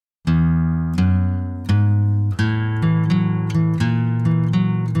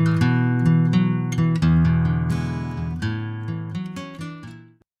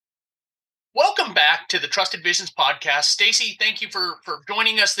to the Trusted Visions podcast. Stacey, thank you for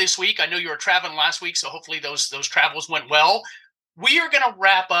joining us this week. I know you were traveling last week, so hopefully those travels went well. We are going to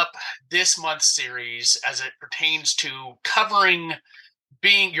wrap up this month's series as it pertains to covering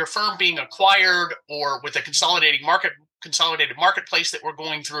your firm being acquired, or with a consolidated marketplace that we're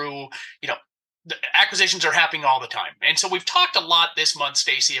going through. The acquisitions are happening all the time. And so we've talked a lot this month,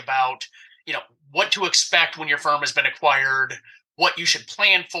 Stacey, about, what to expect when your firm has been acquired, what you should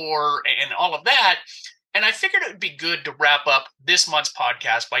plan for, and all of that. And I figured it would be good to wrap up this month's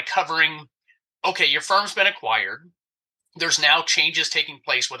podcast by covering, okay, your firm's been acquired. There's now changes taking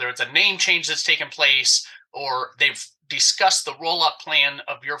place, whether it's a name change that's taken place, or they've discussed the roll-up plan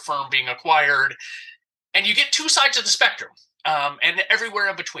of your firm being acquired. And you get two sides of the spectrum, and everywhere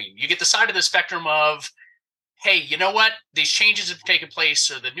in between. You get the side of the spectrum of, hey, you know what? These changes have taken place,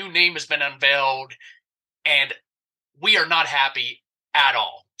 so the new name has been unveiled, and we are not happy at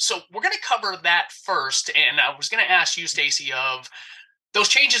all. So we're going to cover that first. And I was going to ask you, Stacey, of those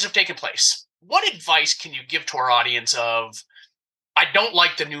changes have taken place. What advice can you give to our audience of, I don't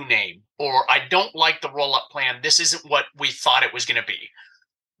like the new name, or I don't like the roll-up plan. This isn't what we thought it was going to be.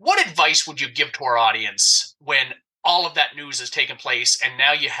 What advice would you give to our audience when all of that news has taken place and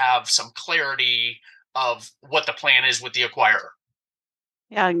now you have some clarity of what the plan is with the acquirer?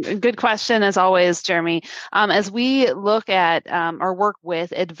 Yeah, good question as always, Jeremy. As we look at or work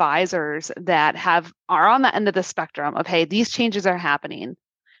with advisors that are on the end of the spectrum of, hey, these changes are happening.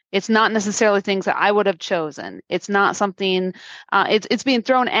 It's not necessarily things that I would have chosen. It's not something, it's being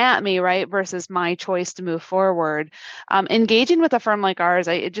thrown at me, right? Versus my choice to move forward. Engaging with a firm like ours,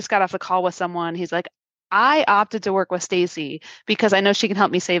 I just got off the call with someone. He's like, I opted to work with Stacey because I know she can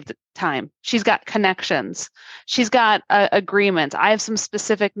help me save the time. She's got connections. She's got agreements. I have some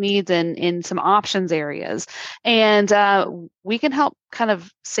specific needs in some options areas. And we can help kind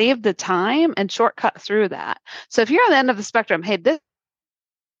of save the time and shortcut through that. So if you're on the end of the spectrum, hey, this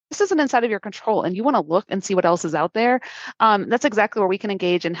isn't inside of your control and you want to look and see what else is out there, that's exactly where we can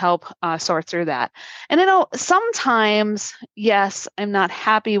engage and help sort through that. And sometimes, yes, I'm not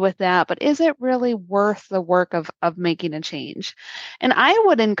happy with that, but is it really worth the work of making a change? And I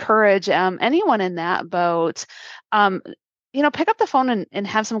would encourage anyone in that boat, pick up the phone and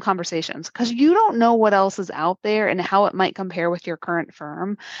have some conversations, because you don't know what else is out there and how it might compare with your current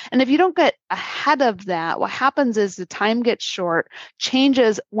firm. And if you don't get ahead of that, what happens is the time gets short.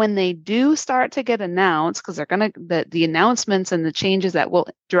 Changes, when they do start to get announced, because the announcements and the changes that will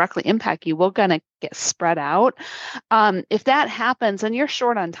directly impact you will gonna get spread out. If that happens, then you're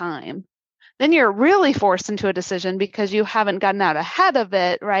short on time. Then you're really forced into a decision because you haven't gotten out ahead of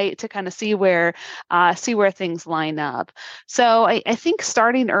it, right? To kind of see where things line up. So I think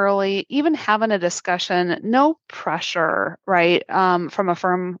starting early, even having a discussion, no pressure, right? From a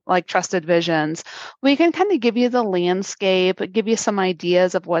firm like Trusted Visions, we can kind of give you the landscape, give you some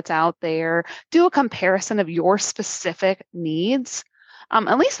ideas of what's out there, do a comparison of your specific needs.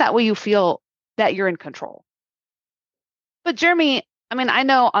 At least that way you feel that you're in control. But Jeremy, I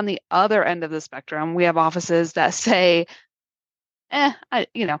know on the other end of the spectrum, we have offices that say, I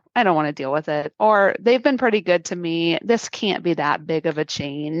don't want to deal with it, or they've been pretty good to me. This can't be that big of a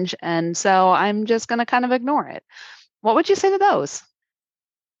change. And so I'm just going to kind of ignore it. What would you say to those?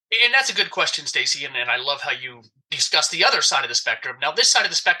 And that's a good question, Stacey. And I love how you discuss the other side of the spectrum. Now, this side of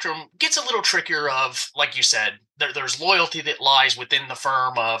the spectrum gets a little trickier of, like you said, there's loyalty that lies within the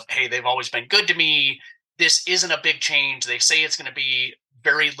firm of, hey, they've always been good to me. This isn't a big change. They say it's going to be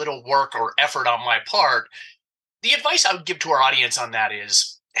very little work or effort on my part. The advice I would give to our audience on that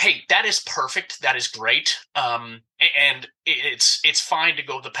is, hey, that is perfect. That is great. And it's fine to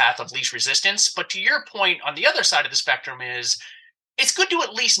go the path of least resistance. But to your point, on the other side of the spectrum is, it's good to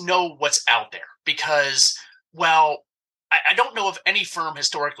at least know what's out there, because, well, I don't know of any firm,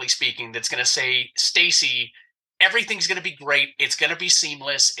 historically speaking, that's going to say, Stacey, everything's going to be great. It's going to be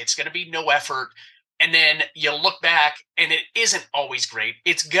seamless. It's going to be no effort. And then you look back and it isn't always great.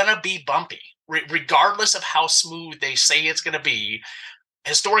 It's going to be bumpy, regardless of how smooth they say it's going to be.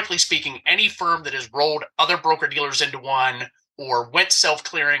 Historically speaking, any firm that has rolled other broker-dealers into one or went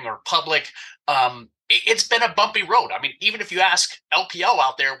self-clearing or public, it's been a bumpy road. Even if you ask LPL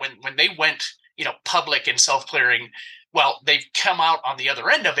out there, when they went public and self-clearing, well, they've come out on the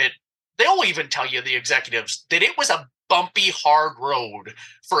other end of it. They'll even tell you, the executives, that it was a bumpy, hard road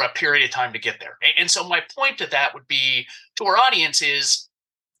for a period of time to get there. And so my point to that would be, to our audience, is,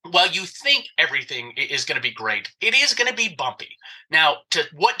 while you think everything is going to be great, it is going to be bumpy. Now, to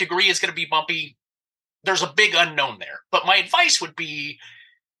what degree is going to be bumpy, there's a big unknown there. But my advice would be,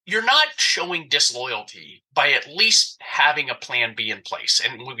 you're not showing disloyalty by at least having a plan B in place.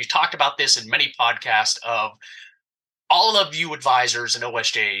 And we've talked about this in many podcasts of all of you advisors and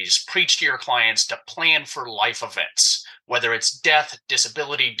OSJs preach to your clients to plan for life events, whether it's death,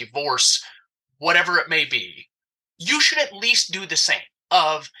 disability, divorce, whatever it may be. You should at least do the same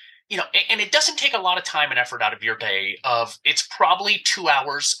of, and it doesn't take a lot of time and effort out of your day it's probably 2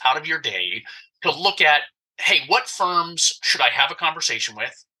 hours out of your day to look at, hey, what firms should I have a conversation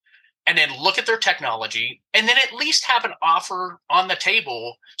with? And then look at their technology, and then at least have an offer on the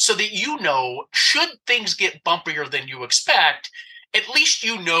table so that should things get bumpier than you expect, at least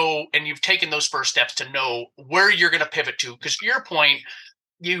and you've taken those first steps to know where you're going to pivot to. Because to your point,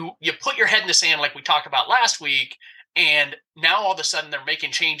 you put your head in the sand like we talked about last week, and now all of a sudden they're making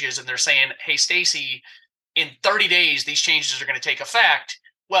changes and they're saying, hey, Stacey, in 30 days, these changes are going to take effect.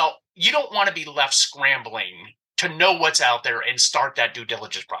 Well, you don't want to be left scrambling to know what's out there and start that due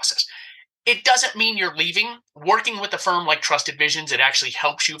diligence process. It doesn't mean you're leaving. Working with a firm like Trusted Visions, it actually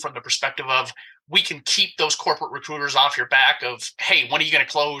helps you from the perspective of, we can keep those corporate recruiters off your back of, hey, when are you going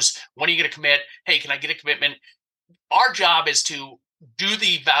to close? When are you going to commit? Hey, can I get a commitment? Our job is to do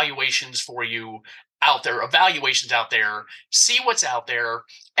the evaluations for you out there, see what's out there.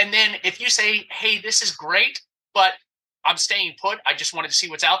 And then if you say, hey, this is great, but I'm staying put, I just wanted to see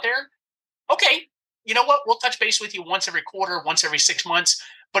what's out there. Okay, you know what? We'll touch base with you once every quarter, once every 6 months,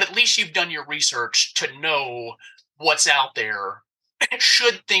 but at least you've done your research to know what's out there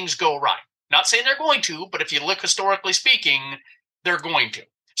should things go right. Not saying they're going to, but if you look historically speaking, they're going to.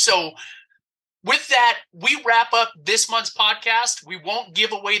 So with that, we wrap up this month's podcast. We won't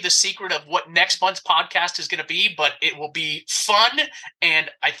give away the secret of what next month's podcast is going to be, but it will be fun, and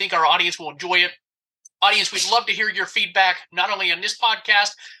I think our audience will enjoy it. Audience, we'd love to hear your feedback, not only on this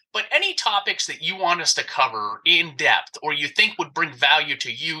podcast, but any topics that you want us to cover in depth or you think would bring value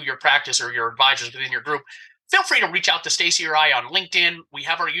to you, your practice, or your advisors within your group. Feel free to reach out to Stacey or I on LinkedIn. We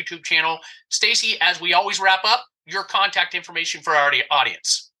have our YouTube channel. Stacey, as we always wrap up, your contact information for our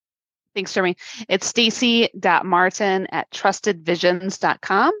audience. Thanks, Jeremy. It's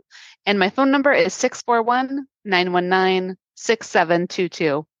stacy.martin@trustedvisions.com. And my phone number is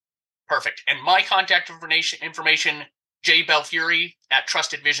 641-919-6722. Perfect. And my contact information,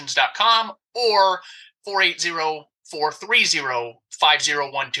 jbelfury@trustedvisions.com or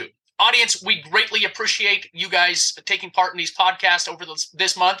 480-430-5012. Audience, we greatly appreciate you guys taking part in these podcasts over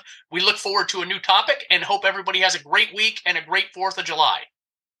this month. We look forward to a new topic and hope everybody has a great week and a great 4th of July.